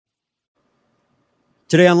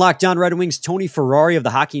Today on Locked On Red Wings, Tony Ferrari of the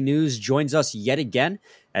Hockey News joins us yet again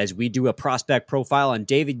as we do a prospect profile on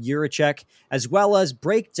David Jiricek, as well as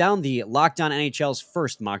break down the Locked On NHL's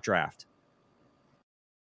first mock draft.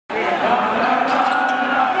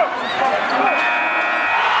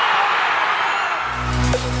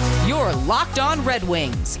 You're Locked On Red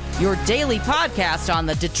Wings, your daily podcast on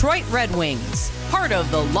the Detroit Red Wings, part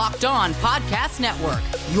of the Locked On Podcast Network,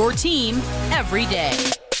 your team every day.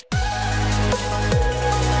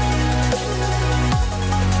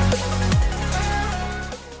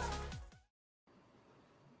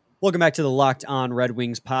 Welcome back to the Locked On Red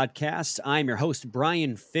Wings podcast. I'm your host,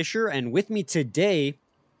 Brian Fisher, and with me today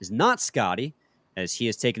is not Scotty, as he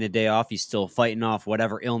has taken the day off. He's still fighting off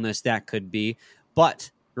whatever illness that could be,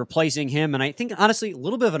 but replacing him, and I think, honestly, a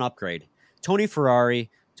little bit of an upgrade, Tony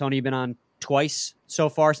Ferrari. Tony, you've been on twice so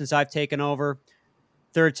far since I've taken over.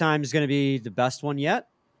 Third time is going to be the best one yet.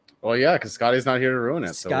 Well, yeah, because Scotty's not here to ruin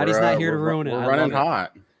it. Scotty's not here to ruin it. We're running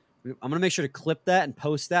hot. I'm going to make sure to clip that and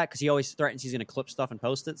post that because he always threatens he's going to clip stuff and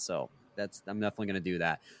post it. So I'm definitely going to do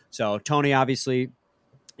that. So Tony, obviously,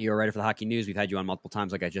 you're a writer for the Hockey News. We've had you on multiple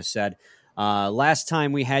times, like I just said. Last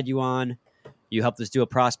time we had you on, you helped us do a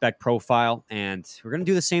prospect profile, and we're going to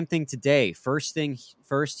do the same thing today. First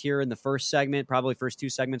here in the first segment, probably first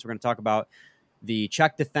two segments, we're going to talk about the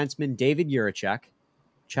Czech defenseman David Jiricek.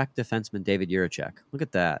 Czech defenseman David Jiricek. Look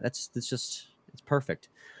at that. It's perfect.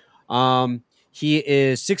 He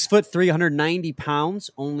is 6'3", 190 pounds,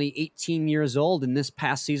 only 18 years old. In this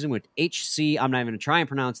past season with HC, I'm not even going to try and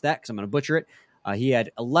pronounce that because I'm going to butcher it. He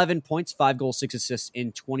had 11 points, 5 goals, 6 assists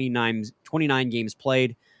in 29 games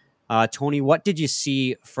played. Tony, what did you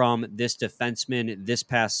see from this defenseman this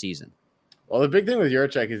past season? Well, the big thing with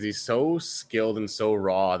Jiricek is he's so skilled and so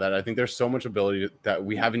raw that I think there's so much ability that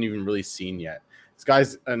we haven't even really seen yet. This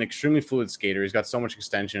guy's an extremely fluid skater. He's got so much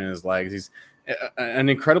extension in his legs. He's an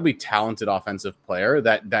incredibly talented offensive player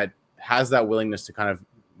that has that willingness to kind of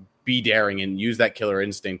be daring and use that killer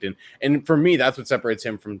instinct. And for me, that's what separates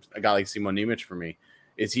him from a guy like Simon Nemec for me,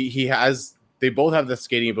 is they both have the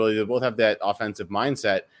skating ability. They both have that offensive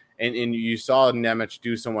mindset. And you saw Nemec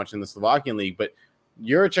do so much in the Slovakian league, but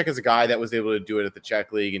Jiricek is a guy that was able to do it at the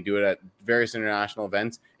Czech league and do it at various international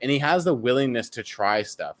events. And he has the willingness to try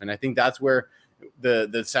stuff. And I think that's where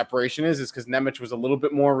the separation is because Nemec was a little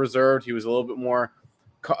bit more reserved. He was a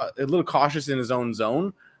little cautious in his own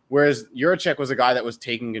zone, whereas Jiricek was a guy that was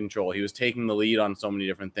taking control. He was taking the lead on so many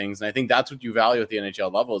different things. And I think that's what you value at the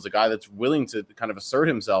NHL level, is a guy that's willing to kind of assert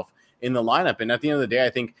himself in the lineup. And at the end of the day, I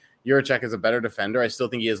think Jiricek is a better defender. I still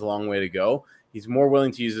think he has a long way to go. He's more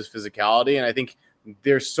willing to use his physicality. And I think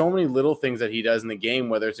there's so many little things that he does in the game,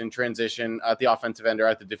 whether it's in transition at the offensive end or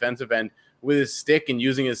at the defensive end with his stick and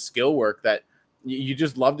using his skill work, that you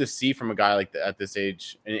just love to see from a guy like that at this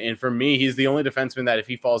age. And for me, he's the only defenseman that if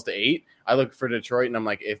he falls to 8, I look for Detroit and I'm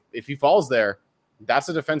like, if he falls there, that's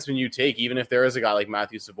a defenseman you take, even if there is a guy like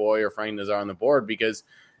Matthew Savoy or Frank Nazar on the board, because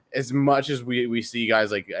as much as we see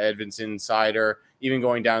guys like Edvinsson, Seider, even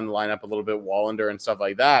going down the lineup a little bit, Wallander and stuff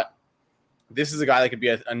like that, this is a guy that could be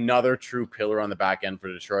another true pillar on the back end for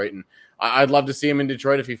Detroit. And I'd love to see him in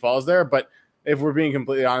Detroit if he falls there. But if we're being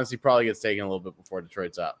completely honest, he probably gets taken a little bit before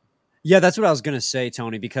Detroit's up. Yeah, that's what I was going to say,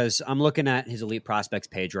 Tony, because I'm looking at his Elite Prospects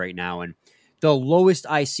page right now, and the lowest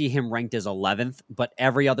I see him ranked is 11th, but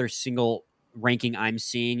every other single ranking I'm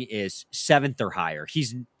seeing is 7th or higher.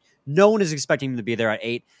 No one is expecting him to be there at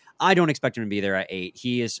 8. I don't expect him to be there at 8.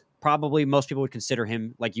 He is probably, most people would consider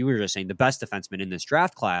him, like you were just saying, the best defenseman in this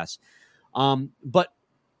draft class. But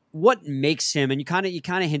what makes him, and you kind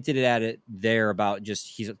of hinted at it there about just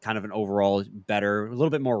he's kind of an overall better, a little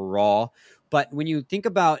bit more raw. But when you think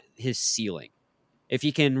about his ceiling, if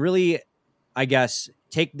he can really, I guess,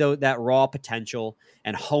 take that raw potential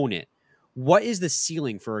and hone it, what is the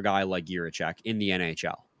ceiling for a guy like Jiricek in the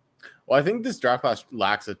NHL? Well, I think this draft class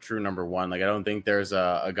lacks a true number one. Like, I don't think there's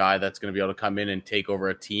a guy that's going to be able to come in and take over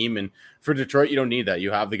a team. And for Detroit, you don't need that.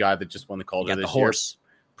 You have the guy that just won the Calder this year.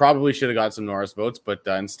 Probably should have got some Norris votes, but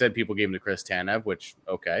instead people gave him to Chris Tanev, which,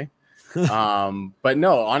 okay. But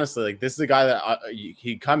no, honestly, like, this is a guy that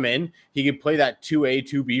he'd come in, he could play that 2A,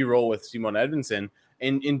 2B role with Simon Edvinsson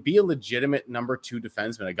and be a legitimate number 2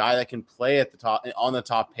 defenseman, a guy that can play at the top, on the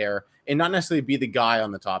top pair, and not necessarily be the guy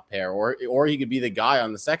on the top pair, or he could be the guy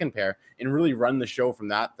on the second pair and really run the show from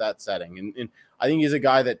that setting. And I think he's a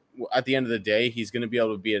guy that at the end of the day, he's going to be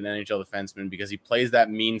able to be an NHL defenseman because he plays that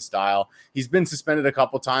mean style. He's been suspended a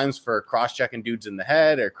couple times for cross-checking dudes in the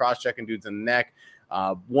head or cross-checking dudes in the neck.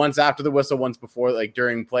 Once after the whistle, once before, like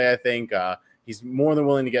during play, I think. He's more than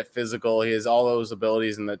willing to get physical. He has all those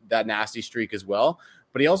abilities and that nasty streak as well.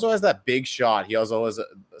 but he also has that big shot. He also has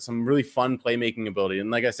some really fun playmaking ability.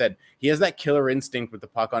 And like I said, he has that killer instinct with the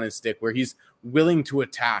puck on his stick where he's willing to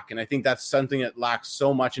attack. And I think that's something that lacks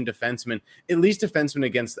so much in defensemen, at least defensemen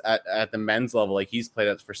against at the men's level, like he's played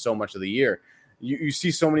at for so much of the year. You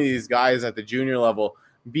see so many of these guys at the junior level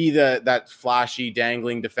be that flashy,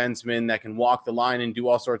 dangling defenseman that can walk the line and do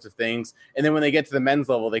all sorts of things. And then when they get to the men's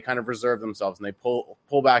level, they kind of reserve themselves and they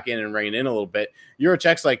pull back in and rein in a little bit.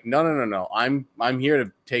 Juracek's like, no. I'm here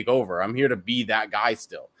to take over. I'm here to be that guy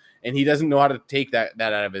still. And he doesn't know how to take that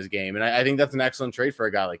out of his game. And I think that's an excellent trait for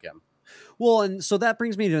a guy like him. Well, and so that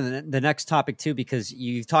brings me to the next topic, too, because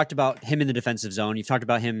you've talked about him in the defensive zone. You've talked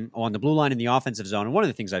about him on the blue line in the offensive zone. And one of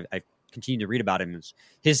the things I've continue to read about him is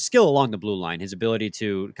his skill along the blue line, his ability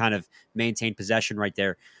to kind of maintain possession right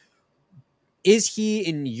there. Is he,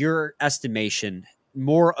 in your estimation,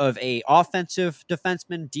 more of a offensive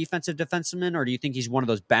defenseman, defensive defenseman, or do you think he's one of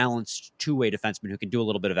those balanced two-way defensemen who can do a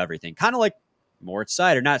little bit of everything? Kind of like Moritz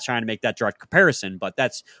Seider, not trying to make that direct comparison, but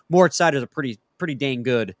Moritz Seider is a pretty dang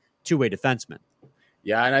good two-way defenseman.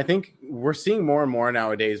 Yeah, and I think we're seeing more and more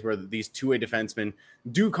nowadays where these two-way defensemen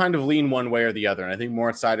do kind of lean one way or the other. And I think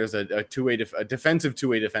Moritz Seider is a defensive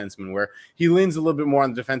two-way defenseman where he leans a little bit more on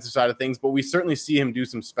the defensive side of things, but we certainly see him do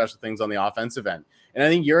some special things on the offensive end. And I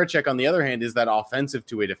think Juracek, on the other hand, is that offensive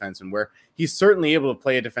two-way defenseman where he's certainly able to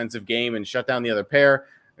play a defensive game and shut down the other pair,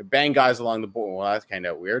 bang guys along the board. Well, that's kind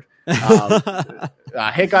of weird.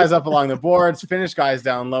 Hit guys up along the boards, finish guys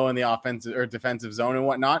down low in the offensive or defensive zone and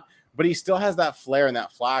whatnot. But he still has that flair and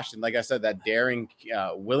that flash. And like I said, that daring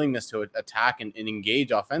willingness to attack and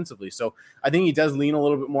engage offensively. So I think he does lean a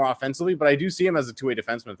little bit more offensively, but I do see him as a two-way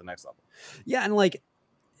defenseman at the next level. Yeah, and like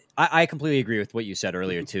I completely agree with what you said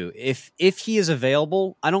earlier, too. If he is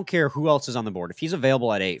available, I don't care who else is on the board. If he's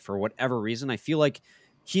available at 8 for whatever reason, I feel like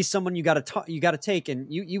he's someone you got to take. And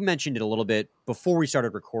you mentioned it a little bit before we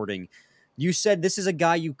started recording. You said this is a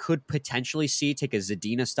guy you could potentially see take a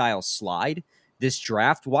Zadina-style slide this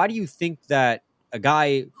draft. Why do you think that a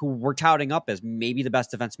guy who we're touting up as maybe the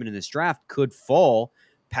best defenseman in this draft could fall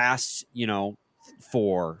past,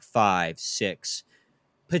 4, 5, 6,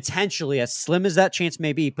 potentially, as slim as that chance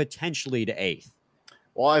may be, potentially to 8th?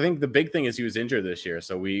 Well, I think the big thing is he was injured this year.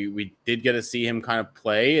 So we did get to see him kind of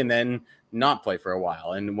play and then not play for a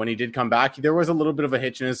while. And when he did come back, there was a little bit of a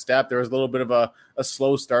hitch in his step. There was a little bit of a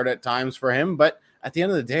slow start at times for him. But at the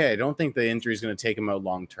end of the day, I don't think the injury is going to take him out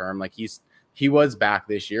long term. Like he was back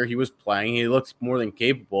this year. He was playing. He looked more than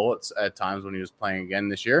capable at times when he was playing again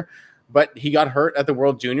this year. But he got hurt at the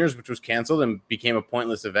World Juniors, which was canceled and became a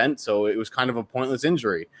pointless event. So it was kind of a pointless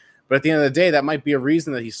injury. But at the end of the day, that might be a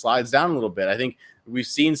reason that he slides down a little bit. I think we've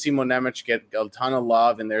seen Simon Nemec get a ton of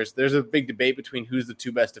love, and there's a big debate between who's the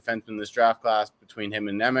two best defensemen in this draft class between him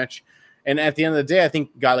and Nemec. And at the end of the day, I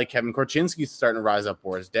think a guy like Kevin Korchinski is starting to rise up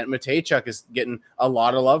boards. Dent Matejchuk is getting a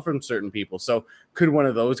lot of love from certain people. So could one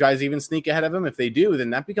of those guys even sneak ahead of him? If they do, then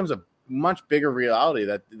that becomes a much bigger reality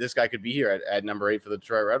that this guy could be here at number 8 for the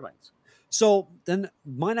Detroit Red Wings. So then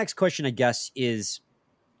my next question, I guess, is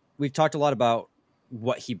we've talked a lot about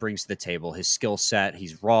what he brings to the table, his skill set.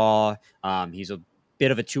 He's raw. He's a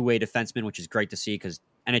bit of a two-way defenseman, which is great to see because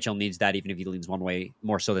NHL needs that, even if he leans one way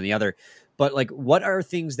more so than the other. But like, what are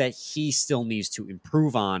things that he still needs to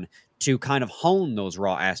improve on to kind of hone those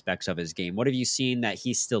raw aspects of his game? What have you seen that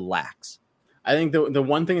he still lacks? I think the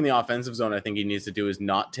one thing in the offensive zone I think he needs to do is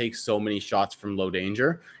not take so many shots from low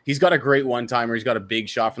danger. He's got a great one-timer. He's got a big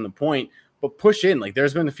shot from the point, but push in. Like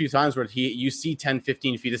there's been a few times where you see 10,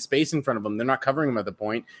 15 feet of space in front of him. They're not covering him at the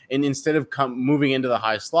point. And instead of moving into the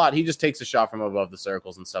high slot, he just takes a shot from above the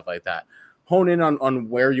circles and stuff like that. Hone in on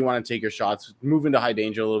where you want to take your shots, move into high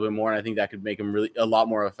danger a little bit more, and I think that could make him really a lot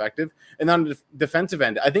more effective. And on the defensive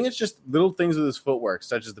end, I think it's just little things with his footwork,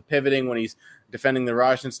 such as the pivoting when he's defending the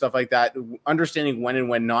rush and stuff like that, understanding when and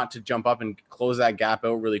when not to jump up and close that gap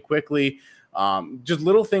out really quickly. Just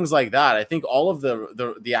little things like that. I think all of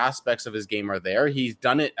the aspects of his game are there. He's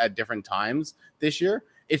done it at different times this year.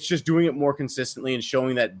 It's just doing it more consistently and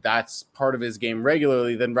showing that that's part of his game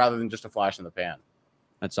regularly rather than just a flash in the pan.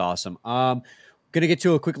 That's awesome. Going to get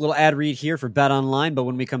to a quick little ad read here for Bet Online, but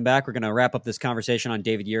when we come back, we're going to wrap up this conversation on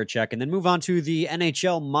David Jiricek and then move on to the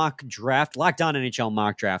NHL mock draft, Locked On NHL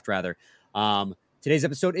mock draft, rather. Today's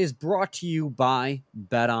episode is brought to you by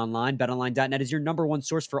Bet Online. BetOnline.net is your number one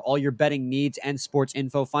source for all your betting needs and sports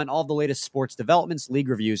info. Find all the latest sports developments, league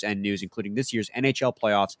reviews, and news, including this year's NHL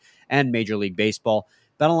playoffs and Major League Baseball.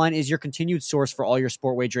 BetOnline is your continued source for all your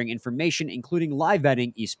sport wagering information, including live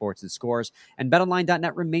betting, esports, and scores. And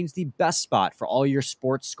BetOnline.net remains the best spot for all your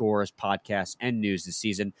sports scores, podcasts, and news this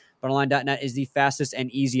season. BetOnline.net is the fastest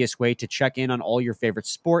and easiest way to check in on all your favorite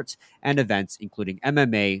sports and events, including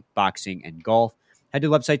MMA, boxing, and golf. Head to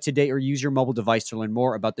the website today or use your mobile device to learn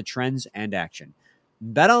more about the trends and action.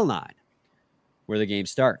 BetOnline, where the game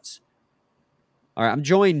starts. All right, I'm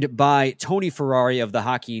joined by Tony Ferrari of the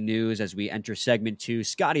Hockey News as we enter segment 2.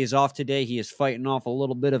 Scotty is off today. He is fighting off a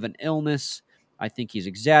little bit of an illness. I think he's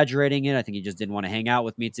exaggerating it. I think he just didn't want to hang out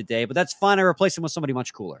with me today, but that's fine. I replaced him with somebody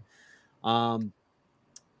much cooler.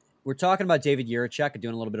 We're talking about David Jiricek,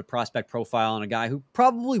 doing a little bit of prospect profile on a guy who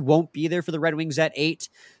probably won't be there for the Red Wings at 8,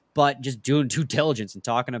 but just doing due diligence and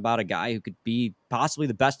talking about a guy who could be possibly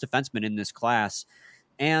the best defenseman in this class.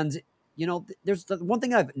 And, you know, there's the one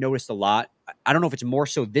thing I've noticed a lot. I don't know if it's more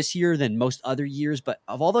so this year than most other years, but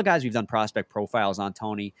of all the guys we've done prospect profiles on,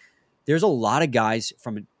 Tony, there's a lot of guys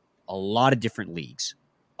from a lot of different leagues.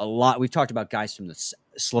 We've talked about guys from the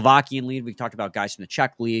Slovakian league. We've talked about guys from the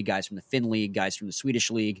Czech league, guys from the Finn league, guys from the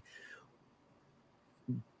Swedish league.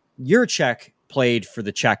 Jiricek played for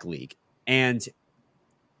the Czech league. And,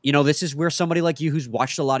 you know, this is where somebody like you who's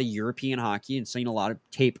watched a lot of European hockey and seen a lot of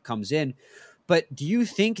tape comes in. But do you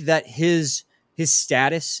think that his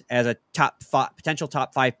status as a potential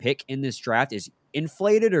top 5 pick in this draft is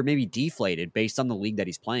inflated or maybe deflated based on the league that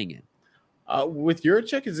he's playing in? With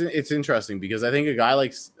Jiricek, it's interesting because I think a guy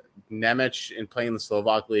like Nemec and playing the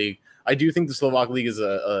Slovak league, I do think the Slovak league is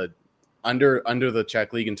under the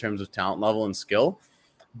Czech league in terms of talent level and skill.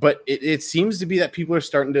 But it seems to be that people are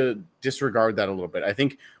starting to disregard that a little bit. I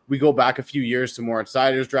think we go back a few years to more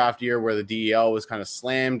Outsiders draft year where the DEL was kind of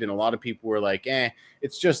slammed and a lot of people were like,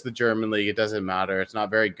 it's just the German league. It doesn't matter. It's not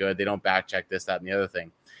very good. They don't back check this, that, and the other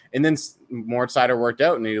thing. And then more Outsider worked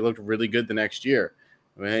out and he looked really good the next year.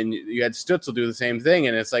 And you had Stützle do the same thing.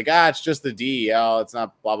 And it's like, it's just the DEL. It's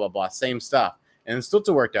not blah, blah, blah. Same stuff. And then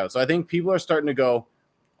Stützle worked out. So I think people are starting to go,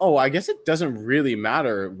 I guess it doesn't really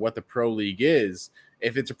matter what the pro league is.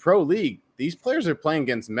 If it's a pro league, these players are playing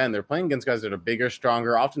against men. They're playing against guys that are bigger,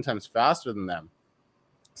 stronger, oftentimes faster than them.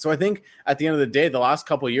 So I think at the end of the day, the last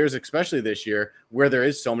couple of years, especially this year, where there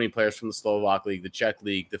is so many players from the Slovak league, the Czech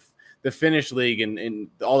league, the Finnish league, and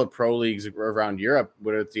all the pro leagues around Europe,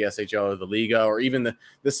 whether it's the SHL or the Liga, or even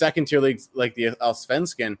the second tier leagues like the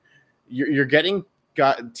Allsvenskan, you're getting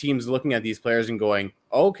teams looking at these players and going,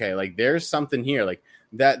 okay, like there's something here. Like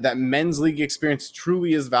that men's league experience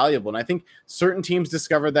truly is valuable. And I think certain teams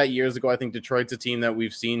discovered that years ago. I think Detroit's a team that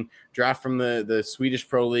we've seen draft from the Swedish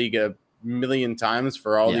Pro League a million times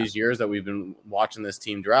for all these years that we've been watching this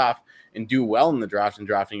team draft and do well in the draft and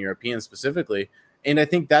drafting Europeans specifically. And I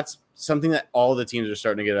think that's something that all the teams are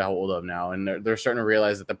starting to get a hold of now. And they're starting to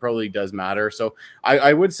realize that the Pro League does matter. So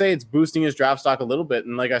I would say it's boosting his draft stock a little bit.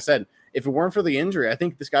 And like I said, if it weren't for the injury, I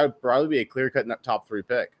think this guy would probably be a clear-cut top 3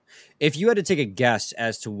 pick. If you had to take a guess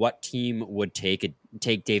as to what team would take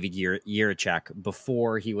David Jiricek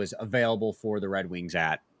before he was available for the Red Wings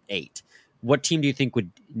at 8, what team do you think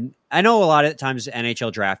would? I know a lot of times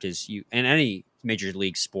NHL draft is and any major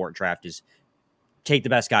league sport draft is take the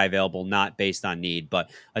best guy available, not based on need.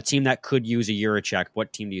 But a team that could use a Jiricek,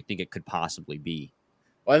 what team do you think it could possibly be?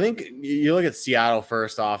 Well, I think you look at Seattle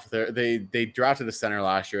first off. They drafted a center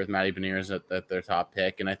last year with Matty Beniers at their top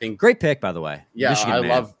pick, and I think great pick, by the way. Yeah,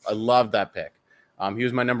 I love that pick. He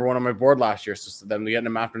was my number 1 on my board last year, so then getting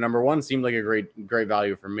him after number 1 seemed like a great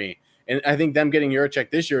value for me. And I think them getting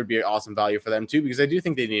Jiricek this year would be an awesome value for them too, because I do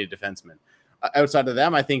think they need a defenseman. Outside of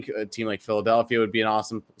them, I think a team like Philadelphia would be an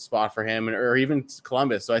awesome spot for him, or even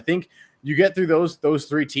Columbus. So I think you get through those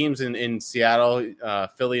 3 teams in Seattle,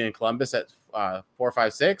 Philly, and Columbus at 4,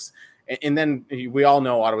 5, 6, and then we all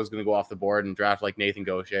know Ottawa's going to go off the board and draft like Nathan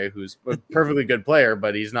Gauthier, who's a perfectly good player,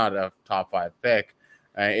 but he's not a top 5 pick,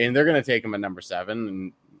 and they're going to take him at number 7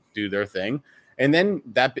 and do their thing, and then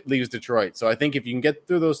that leaves Detroit. So I think if you can get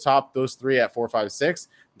through those 3 at 4, 5, 6,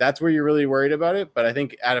 that's where you're really worried about it. But I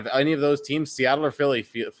think out of any of those teams, Seattle or Philly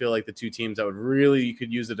feel like the 2 teams that you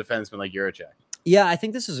could use a defenseman like Jiricek. Yeah, I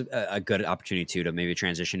think this is a good opportunity too to maybe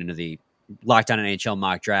transition into the Locked On NHL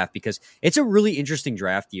mock draft, because it's a really interesting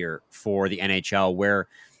draft year for the NHL where,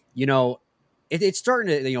 you know, it's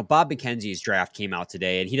starting to, Bob McKenzie's draft came out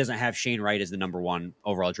today and he doesn't have Shane Wright as the number 1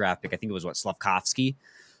 overall draft pick. I think it was Slavkovsky.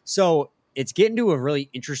 So it's getting to a really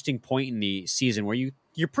interesting point in the season where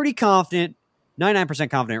you're pretty confident, 99%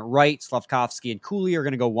 confident, Wright, Slavkovsky, and Cooley are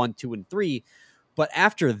going to go 1, 2, and 3. But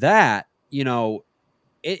after that,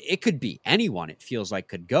 it could be anyone, it feels like,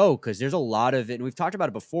 could go, because there's a lot of it. And we've talked about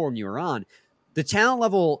it before when you were on. The talent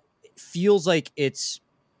level feels like it's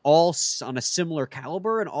all on a similar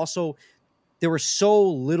caliber, and also there was so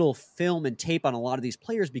little film and tape on a lot of these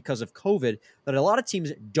players because of COVID that a lot of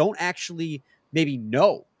teams don't actually maybe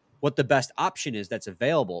know what the best option is that's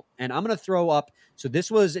available. And I'm going to throw up, so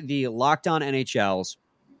this was the Locked On NHL's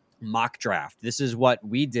mock draft. This is what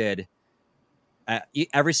we did.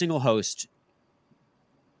 Every single host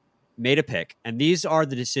made a pick, and these are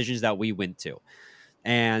the decisions that we went to.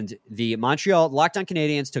 And the Montreal Locked On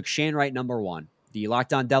Canadiens took Shane Wright number 1. The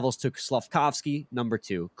Locked On Devils took Slafkovsky number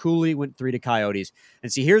 2. Cooley went 3 to Coyotes.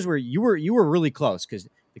 And see, here's where you were really close, because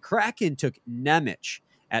the Kraken took Nemec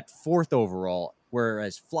at 4th overall,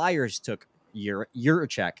 whereas Flyers took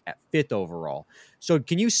Juracek at 5th overall. So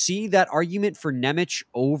can you see that argument for Nemec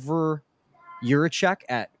over Juracek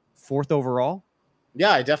at 4th overall?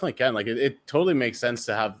 Yeah, I definitely can. Like, it totally makes sense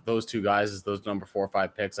to have those two guys as those number 4 or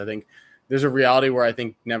 5 picks. I think there's a reality where I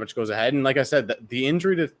think Nemec goes ahead. And like I said, the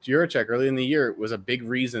injury to Juracek early in the year was a big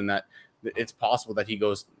reason that it's possible that he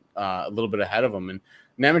goes a little bit ahead of him. And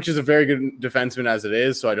Nemec is a very good defenseman as it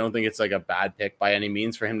is, so I don't think it's like a bad pick by any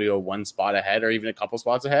means for him to go one spot ahead or even a couple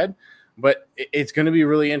spots ahead. But it's going to be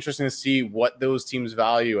really interesting to see what those teams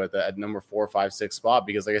value at number 4, 5, 6 spot,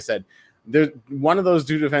 because like I said, one of those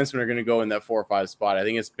two defensemen are going to go in that 4 or 5 spot. I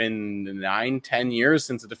think it's been 9-10 years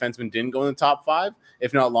since a defenseman didn't go in the top 5,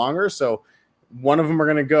 if not longer. So one of them are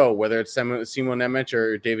going to go, whether it's Simon Nemec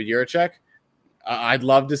or David Juracek. I'd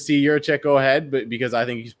love to see Juracek go ahead, but because I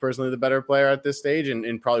think he's personally the better player at this stage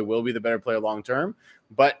and probably will be the better player long term.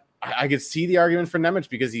 But I could see the argument for Nemec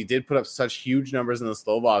because he did put up such huge numbers in the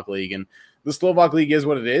Slovak League, and the Slovak League is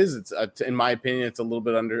what it is. It's in my opinion, it's a little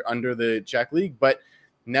bit under the Czech League, but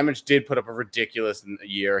Nemec did put up a ridiculous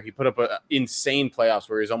year. He put up an insane playoffs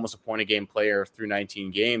where he's almost a point a game player through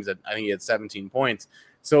 19 games. I think he had 17 points.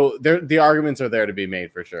 So the arguments are there to be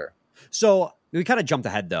made for sure. So we kind of jumped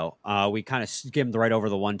ahead, though. We kind of skimmed right over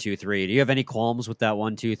the 1, 2, 3. Do you have any qualms with that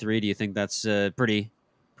 1, 2, 3? Do you think that's pretty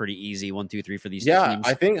easy 1, 2, 3 for these teams?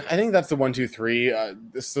 I think that's the 1, 2, 3.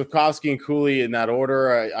 Slafkovsky and Cooley in that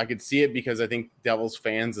order. I could see it because I think Devils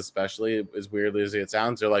fans, especially as weirdly as it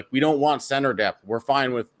sounds, they're like, we don't want center depth. We're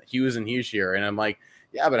fine with Hughes and Hischier. And I'm like,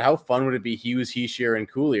 yeah, but how fun would it be Hughes, Hischier, and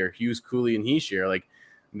Cooley, or Hughes, Cooley, and Hischier? Like,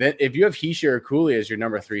 then if you have Hischier or Cooley as your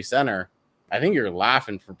number 3 center, I think you're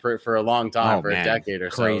laughing for a long time, a decade or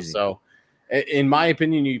crazy. So in my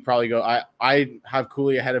opinion, you probably go, I have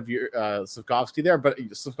Cooley ahead of your Slafkovsky there, but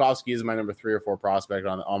Slafkovsky is my number 3 or 4 prospect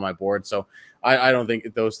on my board. So I don't think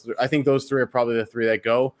I think those 3 are probably the 3 that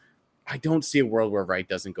go. I don't see a world where Wright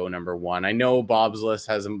doesn't go number 1. I know Bob's list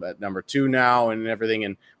has him at number 2 now and everything,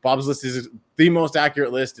 and Bob's list is the most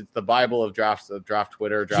accurate list. It's the Bible of draft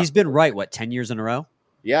Twitter. He's been right, 10 years in a row?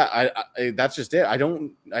 Yeah, I that's just it.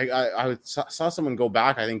 I saw someone go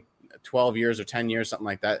back, I think 12 years or 10 years, something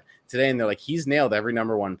like that today, and they're like, he's nailed every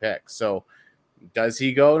number 1 pick. So does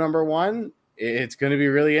he go number 1? It's going to be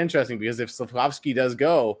really interesting, because if Slafkovsky does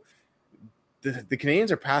go, the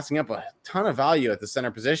Canadians are passing up a ton of value at the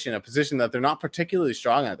center position, a position that they're not particularly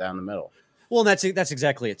strong at down the middle. Well, that's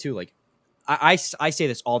exactly it too. Like I say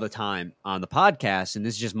this all the time on the podcast, and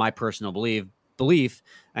this is just my personal belief,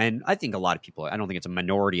 and I think a lot of people, I don't think it's a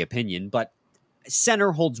minority opinion, but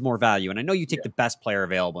center holds more value. And I know you take the best player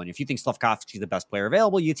available, and if you think Slafkovsky is the best player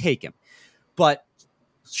available, you take him. But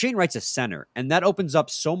Shane Wright's a center, and that opens up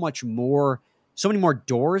so many more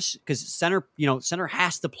doors, because center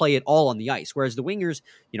has to play it all on the ice. Whereas the wingers,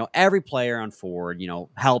 every player on forward,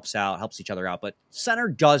 helps each other out, but center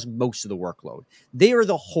does most of the workload. They are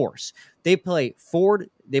the horse. They play forward.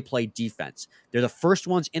 They play defense. They're the first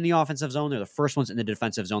ones in the offensive zone. They're the first ones in the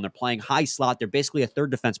defensive zone. They're playing high slot. They're basically a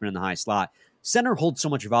third defenseman in the high slot. Center holds so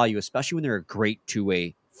much value, especially when they're a great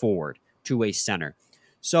two-way forward, two-way center.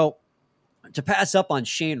 So to pass up on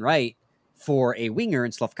Shane Wright for a winger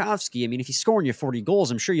in Slafkovsky, I mean, if he's scoring you 40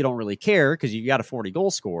 goals, I'm sure you don't really care because you got a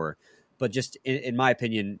 40-goal scorer. But just in my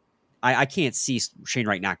opinion, I can't see Shane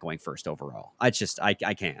Wright not going first overall. I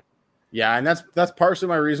can't. Yeah, and that's partially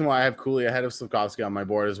my reason why I have Cooley ahead of Slafkovsky on my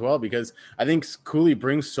board as well, because I think Cooley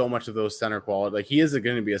brings so much of those center quality. Like, he is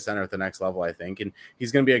going to be a center at the next level, I think, and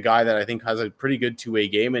he's going to be a guy that I think has a pretty good two-way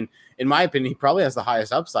game. And in my opinion, he probably has the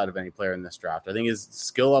highest upside of any player in this draft. I think his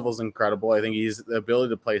skill level is incredible. I think he's the ability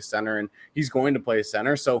to play center, and he's going to play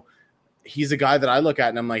center. So he's a guy that I look at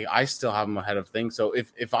and I'm like, I still have him ahead of things. So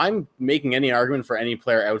if I'm making any argument for any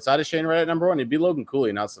player outside of Shane Wright at number 1, it'd be Logan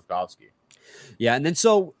Cooley, not Slafkovsky. Yeah, and then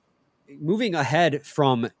so moving ahead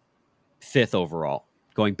from 5th overall,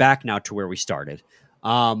 going back now to where we started,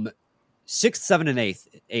 6th, 7th, and 8th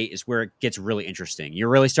is where it gets really interesting. You're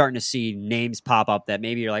really starting to see names pop up that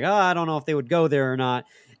maybe you're like, I don't know if they would go there or not.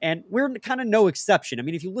 And we're kind of no exception. I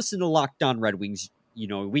mean, if you listen to Locked On Red Wings,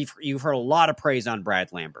 you've heard a lot of praise on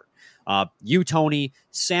Brad Lambert. You, Tony,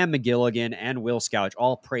 Sam McGilligan, and Will Scouch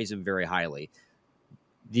all praise him very highly.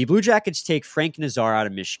 The Blue Jackets take Frank Nazar out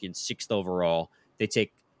of Michigan, 6th overall. They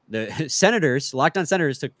take the Senators, Locked On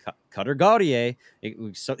Senators, to Cutter Gauthier,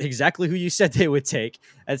 exactly who you said they would take,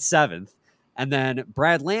 at 7th. And then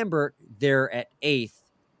Brad Lambert, they're at 8th.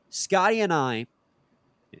 Scotty and I,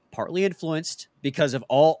 partly influenced because of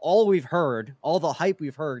all we've heard, all the hype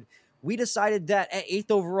we've heard, we decided that at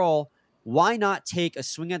 8th overall, why not take a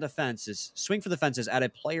swing for the fences at a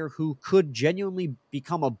player who could genuinely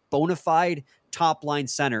become a bona fide top-line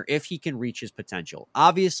center if he can reach his potential.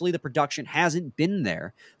 Obviously, the production hasn't been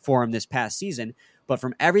there for him this past season, but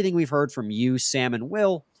from everything we've heard from you, Sam, and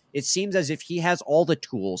Will, it seems as if he has all the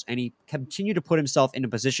tools and he continued to put himself in a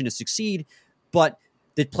position to succeed, but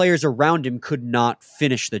the players around him could not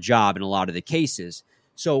finish the job in a lot of the cases.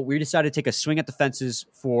 So we decided to take a swing at the fences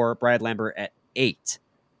for Brad Lambert at 8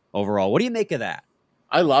 overall. What do you make of that?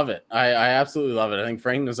 I love it. I absolutely love it. I think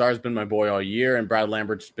Frank Nazar has been my boy all year, and Brad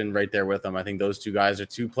Lambert's been right there with him. I think those two guys are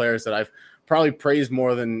two players that I've probably praised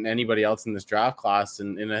more than anybody else in this draft class.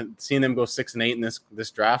 And seeing them go 6 and 8 in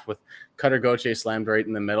this draft with Cutter Gauthier slammed right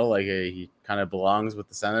in the middle, like he kind of belongs with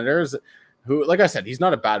the Senators, who, like I said, he's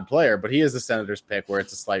not a bad player, but he is the Senators pick where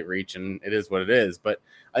it's a slight reach, and it is what it is. But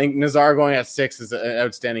I think Nazar going at 6 is an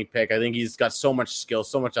outstanding pick. I think he's got so much skill,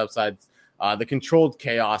 so much upside. The controlled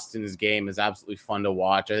chaos in his game is absolutely fun to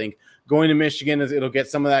watch. I think going to Michigan, it'll get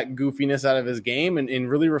some of that goofiness out of his game and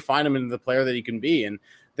really refine him into the player that he can be. And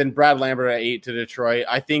then Brad Lambert at 8 to Detroit.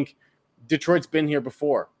 I think Detroit's been here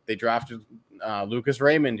before. They drafted Lucas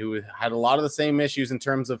Raymond, who had a lot of the same issues in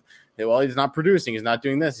terms of, well, he's not producing, he's not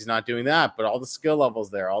doing this, he's not doing that, but all the skill levels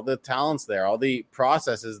there, all the talents there, all the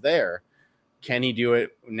processes there. Can he do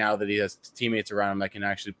it now that he has teammates around him that can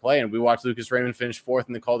actually play? And we watched Lucas Raymond finish 4th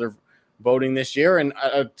in the Calder voting this year, and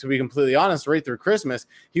to be completely honest, right through Christmas,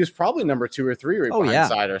 he was probably number 2 or 3 behind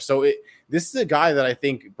Sider. So this is a guy that I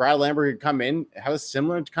think Brad Lambert could come in, have a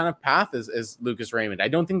similar kind of path as Lucas Raymond. I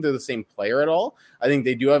don't think they're the same player at all. I think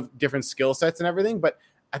they do have different skill sets and everything, but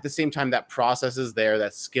at the same time, that process is there,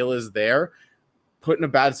 that skill is there. Put in a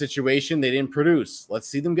bad situation, they didn't produce. Let's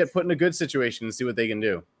see them get put in a good situation and see what they can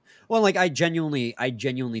do. Well, like I genuinely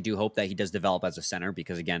do hope that he does develop as a center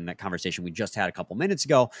because, again, that conversation we just had a couple minutes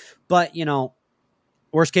ago. But,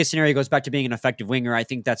 worst case scenario goes back to being an effective winger. I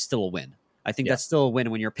think that's still a win. I think that's still a win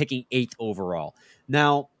when you're picking 8th overall.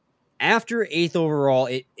 Now, after 8th overall,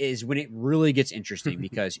 it is when it really gets interesting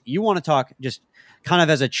because you want to talk just kind of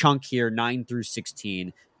as a chunk here, 9 through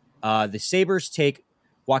 16. The Sabres take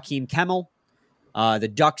Joakim Kemmel. The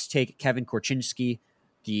Ducks take Kevin Korchinski.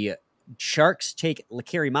 The Sharks take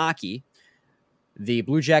Lakari Maki. The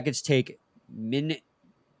Blue Jackets take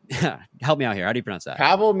help me out here. How do you pronounce that?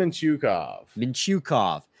 Pavel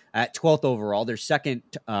Mintyukov at 12th overall, their second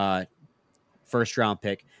first round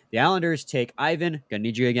pick. The Islanders take Ivan. Gonna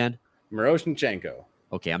need you again. Miroshnichenko.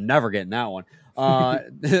 Okay, I'm never getting that one.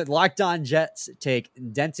 The Locked On Jets take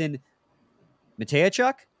Denton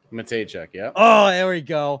Mateychuk, yeah. Oh, there we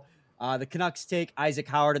go. The Canucks take Isaac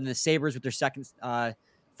Howard, and the Sabres with their second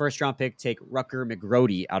first-round pick take Rutger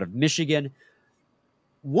McGrody out of Michigan.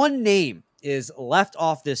 One name is left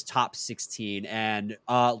off this top 16, and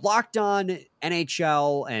Locked On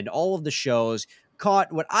NHL and all of the shows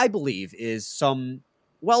caught what I believe is some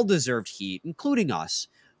well-deserved heat, including us.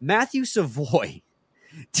 Matthew Savoie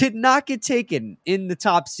did not get taken in the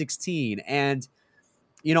top 16, and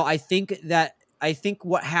I think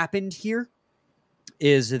what happened here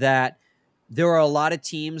is that there are a lot of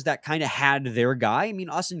teams that kind of had their guy. I mean,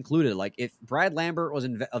 us included. Like, if Brad Lambert was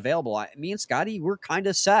available, me and Scotty were kind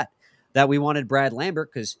of set that we wanted Brad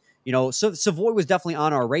Lambert because, so Savoie was definitely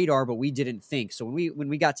on our radar, but we didn't think. So when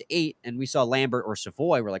we got to 8 and we saw Lambert or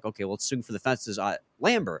Savoie, we're like, okay, well, let's swing for the fences on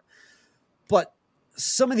Lambert. But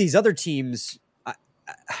some of these other teams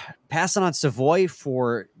passing on Savoie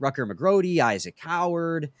for Rutger McGrody, Isaac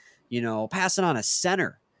Howard, passing on a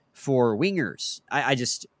center for wingers.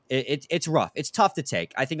 It's rough. It's tough to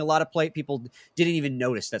take. I think a lot of people didn't even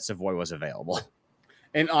notice that Savoie was available.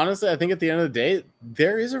 And honestly, I think at the end of the day,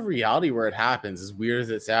 there is a reality where it happens, as weird as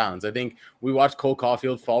it sounds. I think we watched Cole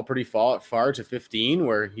Caulfield fall pretty far to 15,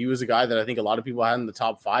 where he was a guy that I think a lot of people had in the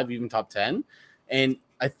top 5, even top 10. And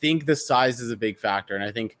I think the size is a big factor. And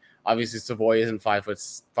I think obviously Savoie isn't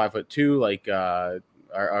 5'2", like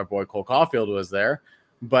our boy Cole Caulfield was there,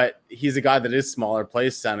 but he's a guy that is smaller,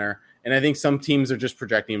 plays center. And I think some teams are just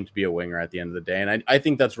projecting him to be a winger at the end of the day. And I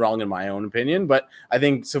think that's wrong in my own opinion, but I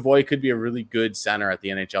think Savoie could be a really good center at the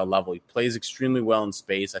NHL level. He plays extremely well in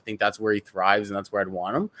space. I think that's where he thrives, and that's where I'd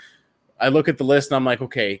want him. I look at the list and I'm like,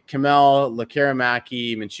 okay, Kamel,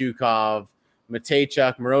 Lekaramaki, Minchukov,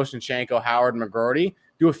 Matejchuk, Miroshnichenko, Howard, McGroarty.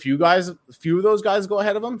 Do a few of those guys go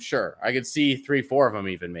ahead of them? Sure. I could see 3-4 of them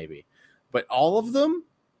even maybe. But all of them,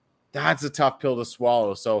 that's a tough pill to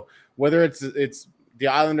swallow. So whether it's the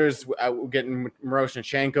Islanders getting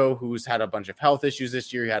Miroshnichenko, who's had a bunch of health issues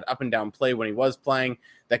this year, he had up and down play when he was playing,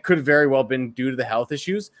 that could very well been due to the health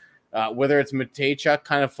issues. Whether it's Matejchuk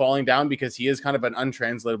kind of falling down because he is kind of an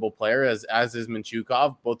untranslatable player, as is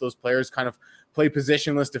Minchukov. Both those players kind of play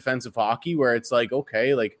positionless defensive hockey, where it's like,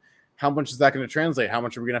 okay, like, how much is that going to translate? How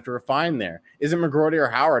much are we going to have to refine there? Is it McGroarty or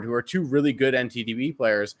Howard, who are two really good NTDP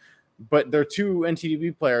players, but they're two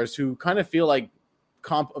NTDP players who kind of feel like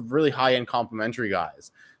really high-end complementary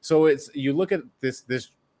guys. So it's, you look at this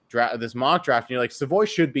mock draft and you're like, Savoy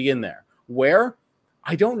should be in there. Where?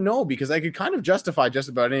 I don't know, because I could kind of justify just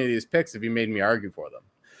about any of these picks if you made me argue for them.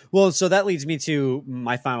 Well, so that leads me to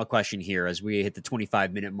my final question here as we hit the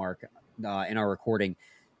 25-minute mark in our recording.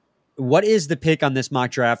 What is the pick on this mock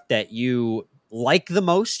draft that you like the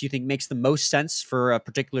most, you think makes the most sense for a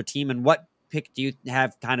particular team? And what pick do you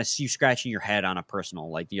have kind of you scratching your head on a personal?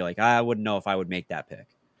 Like, you're like, I wouldn't know if I would make that pick.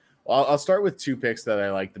 Well, I'll start with two picks that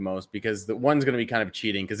I like the most, because the one's going to be kind of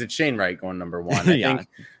cheating because it's Shane Wright going number one. I think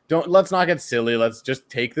let's not get silly. Let's just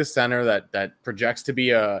take the center that projects to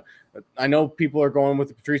be I know people are going with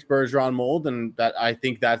the Patrice Bergeron mold, and that I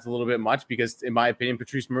think that's a little bit much because, in my opinion,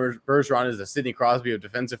 Patrice Bergeron is a Sidney Crosby of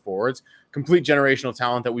defensive forwards, complete generational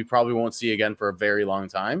talent that we probably won't see again for a very long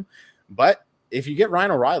time. But if you get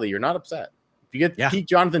Ryan O'Reilly, you're not upset. If you get Pete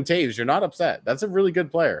Jonathan Toews, you're not upset. That's a really good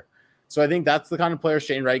player. So I think that's the kind of player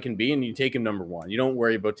Shane Wright can be, and you take him number one. You don't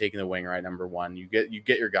worry about taking the winger at number one. You get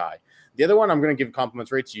your guy. The other one, I'm going to give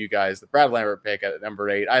compliments right to you guys. The Brad Lambert pick at number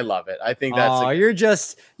 8. I love it. I think that's. You're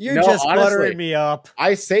just buttering me up.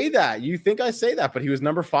 I say that. You think I say that, but he was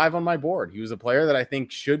number 5 on my board. He was a player that I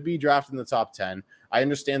think should be drafted in the top 10. I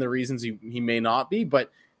understand the reasons he may not be,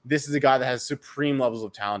 but this is a guy that has supreme levels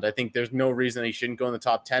of talent. I think there's no reason he shouldn't go in the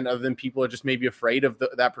top 10, other than people are just maybe afraid of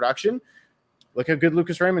that production. Look how good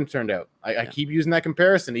Lucas Raymond turned out. I keep using that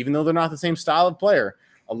comparison, even though they're not the same style of player.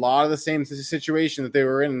 A lot of the same situation that they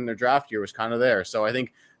were in their draft year was kind of there. So I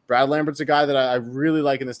think Brad Lambert's a guy that I really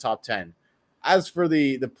like in this top 10. As for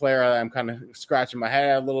the player, I'm kind of scratching my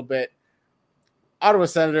head a little bit. Ottawa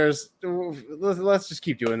Senators, let's just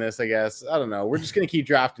keep doing this, I guess. I don't know. We're just going to keep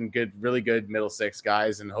drafting really good middle six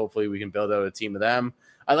guys, and hopefully we can build out a team of them.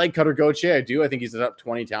 I like Cutter Gauthier. I do. I think he's a top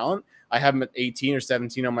 20 talent. I have him at 18 or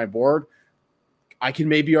 17 on my board. I can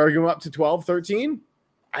maybe argue him up to 12, 13.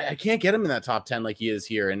 I can't get him in that top 10 like he is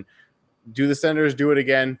here. And do the Senators do it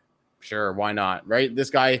again? Sure, why not, right? This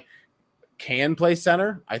guy can play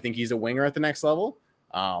center. I think he's a winger at the next level.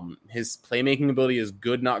 His playmaking ability is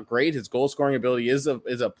good, not great. His goal scoring ability is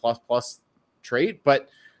a plus trait, but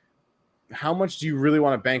how much do you really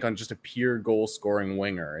want to bank on just a pure goal scoring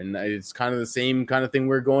winger? And it's kind of the same kind of thing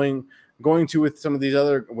we're going to with some of these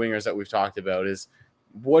other wingers that we've talked about is,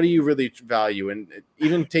 what do you really value? And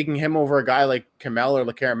even taking him over a guy like Kamel or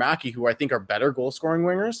Lekaramaki, who I think are better goal scoring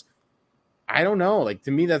wingers, I don't know. Like,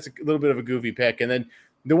 to me, that's a little bit of a goofy pick. And then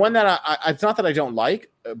the one that it's not that I don't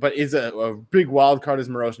like, but is a big wild card is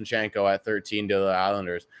Miroshnichenko at 13 to the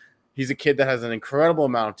Islanders. He's a kid that has an incredible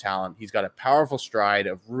amount of talent. He's got a powerful stride,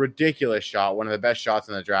 a ridiculous shot, one of the best shots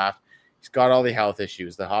in the draft. He's got all the health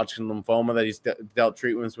issues, the Hodgkin lymphoma that he's dealt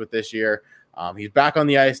treatments with this year. He's back on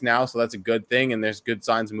the ice now, so that's a good thing, and there's good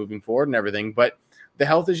signs moving forward and everything. But the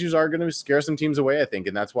health issues are going to scare some teams away, I think,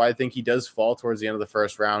 and that's why I think he does fall towards the end of the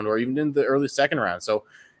first round or even in the early second round. So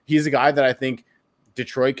he's a guy that I think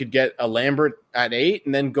Detroit could get a Lambert at 8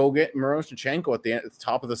 and then go get Miroshnichenko at the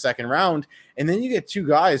top of the second round, and then you get two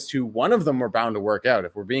guys who one of them were bound to work out,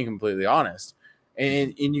 if we're being completely honest,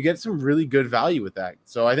 and you get some really good value with that.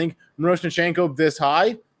 So I think Miroshnichenko this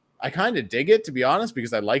high, I kind of dig it, to be honest,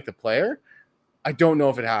 because I like the player. I don't know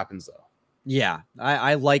if it happens, though. Yeah,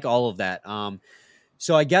 I like all of that.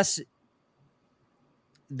 So I guess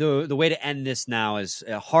the way to end this now is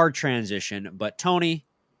a hard transition. But, Tony,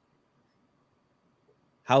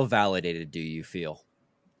 how validated do you feel?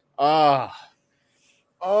 I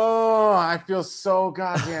feel so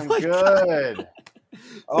goddamn good.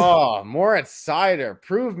 Moritz Seider,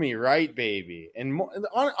 prove me right, baby. And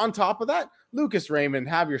on top of that, Lucas Raymond,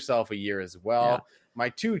 have yourself a year as well. Yeah. My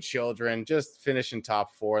 2 children just finishing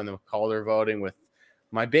top 4 in the Calder voting with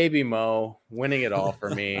my baby Mo winning it all for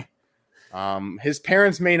me. His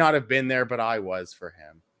parents may not have been there, but I was for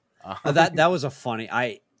him. That was a funny.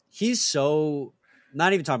 He's so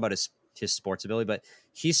not even talking about his sports ability, but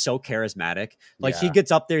he's so charismatic. Like he Yeah.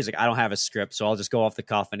 gets up there, he's like, I don't have a script, so I'll just go off the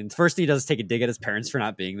cuff. And the first thing he does is take a dig at his parents for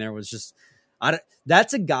not being there. Was just,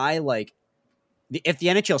 that's a guy like, if the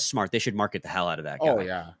NHL's smart, they should market the hell out of that guy. Oh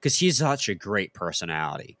yeah, because he's such a great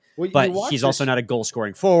personality. well, you But watch he's this- also not a goal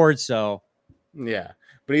scoring forward, so Yeah,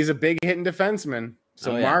 but he's a big hitting defenseman.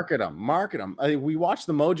 So Oh, yeah. market him. We watched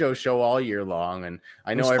the Mojo show all year long, and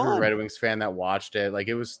I know was every fun. Red Wings fan that watched it. Like,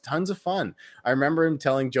 it was tons of fun. I remember him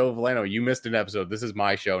telling Joe Valeno, "You missed an episode. This is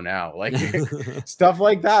my show now." Like stuff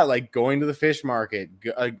like that, like going to the fish market,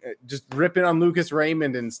 just ripping on Lucas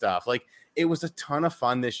Raymond and stuff. Like, it was a ton of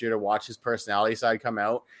fun this year to watch his personality side come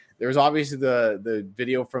out. There was obviously the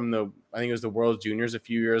video from I think it was the World Juniors a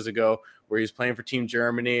few years ago, where he's playing for Team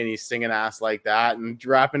Germany and he's singing ass like that and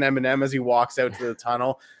rapping Eminem as he walks out to the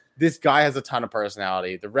tunnel. This guy has a ton of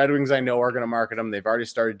personality. The Red Wings, I know, are going to market him. They've already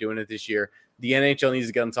started doing it this year. The NHL needs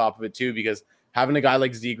to get on top of it too, because having a guy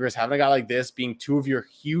like Zegras, having a guy like this, being two of your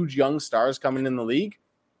huge young stars coming in the league,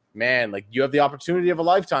 man, like you have the opportunity of a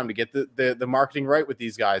lifetime to get the marketing right with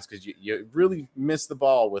these guys, because you really missed the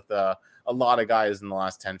ball with a lot of guys in the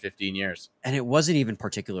last 10, 15 years. and it wasn't even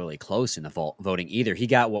particularly close in the voting either. He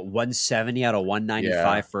got 170 out of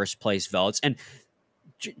 195 first place votes, and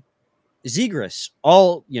Zegras,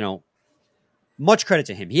 much credit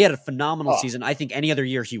to him. He had a phenomenal season. I think any other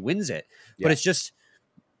year he wins it, but it's just,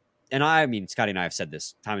 and I mean, Scotty and I have said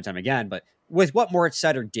this time and time again, but with what Moritz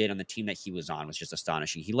Seider did on the team that he was on was just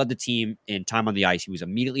astonishing. He led the team in time on the ice. He was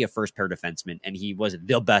immediately a first pair defenseman, and he was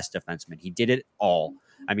the best defenseman. He did it all.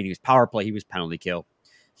 I mean, he was power play, he was penalty kill,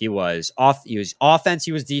 he was offense,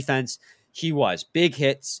 he was defense, he was big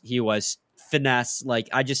hits, he was finesse. Like,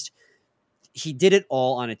 he did it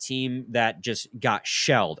all on a team that just got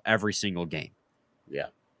shelled every single game. Yeah.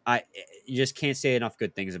 You just can't say enough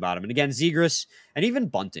good things about him. And again, Zegras and even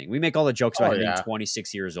Bunting, we make all the jokes about him being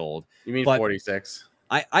 26 years old. You mean but 46?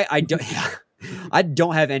 I don't I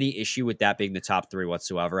don't have any issue with that being the top three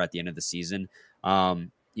whatsoever at the end of the season.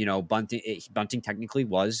 Bunting technically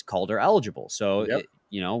was Calder eligible, so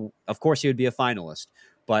of course he would be a finalist.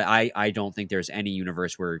 But I don't think there's any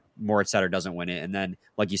universe where Moritz Seider doesn't win it. And then,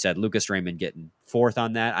 like you said, Lucas Raymond getting fourth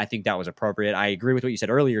on that, I think that was appropriate. I agree with what you said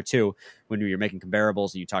earlier, too, when you were making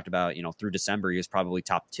comparables and you talked about, through December, he was probably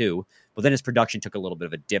top two. But then his production took a little bit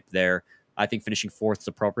of a dip there. I think finishing fourth is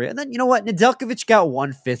appropriate. And then, you know what? Nedeljkovic got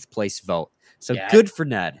 1 5th place vote. So good for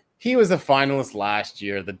Ned. He was a finalist last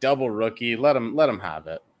year, the double rookie. Let him have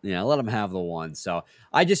it. Yeah, let him have the one. So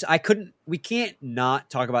we can't not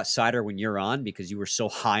talk about Seider when you're on, because you were so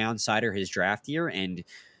high on Seider his draft year. And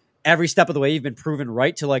every step of the way, you've been proven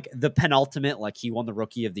right to like the penultimate, like he won the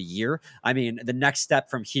rookie of the year. I mean, the next step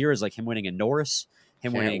from here is like him winning a Norris,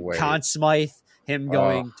 him winning Conn Smythe, him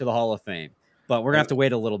going to the Hall of Fame. But we're going to have to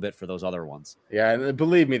wait a little bit for those other ones. Yeah, and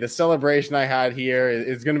believe me, the celebration I had here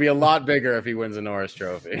is going to be a lot bigger if he wins a Norris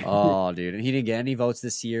Trophy. Oh, dude. And he didn't get any votes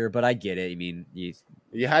this year, but I get it. I mean, you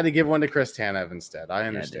had to give one to Chris Tanev instead. I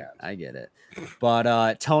understand. Yeah, I get it.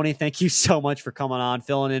 But Tony, thank you so much for coming on,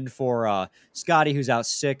 filling in for Scotty, who's out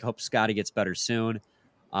sick. Hope Scotty gets better soon.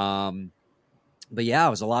 But yeah, it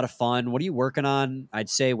was a lot of fun. What are you working on? I'd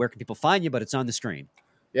say, where can people find you? But it's on the screen.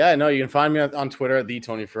 Yeah, no, you can find me on Twitter at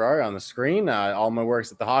 @TonyFerrari on the screen. All my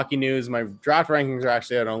work's at the Hockey News. My draft rankings are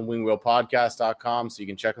actually out on wingwheelpodcast.com, so you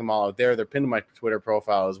can check them all out there. They're pinned to my Twitter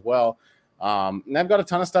profile as well. And I've got a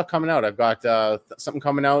ton of stuff coming out. I've got something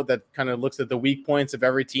coming out that kind of looks at the weak points of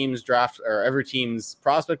every team's draft or every team's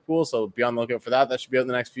prospect pool, so be on the lookout for that. That should be out in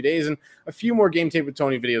the next few days, and a few more Game Tape with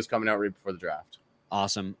Tony videos coming out right before the draft.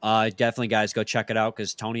 Awesome. Definitely, guys, go check it out,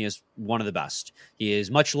 because Tony is one of the best. He is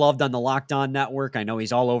much loved on the Locked On Network. I know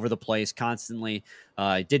he's all over the place constantly.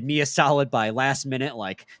 Did me a solid by last minute,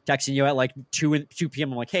 like texting you at like 2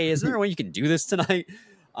 p.m. I'm like, hey, is there a way you can do this tonight?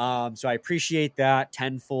 So I appreciate that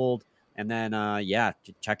tenfold. And then,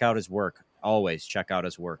 check out his work. Always check out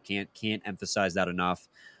his work. Can't emphasize that enough.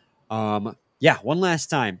 One last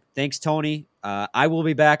time. Thanks, Tony. I will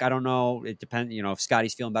be back. I don't know. It depends. If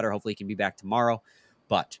Scotty's feeling better, hopefully he can be back tomorrow.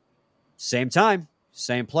 But same time,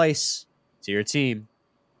 same place. To your team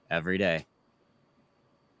every day.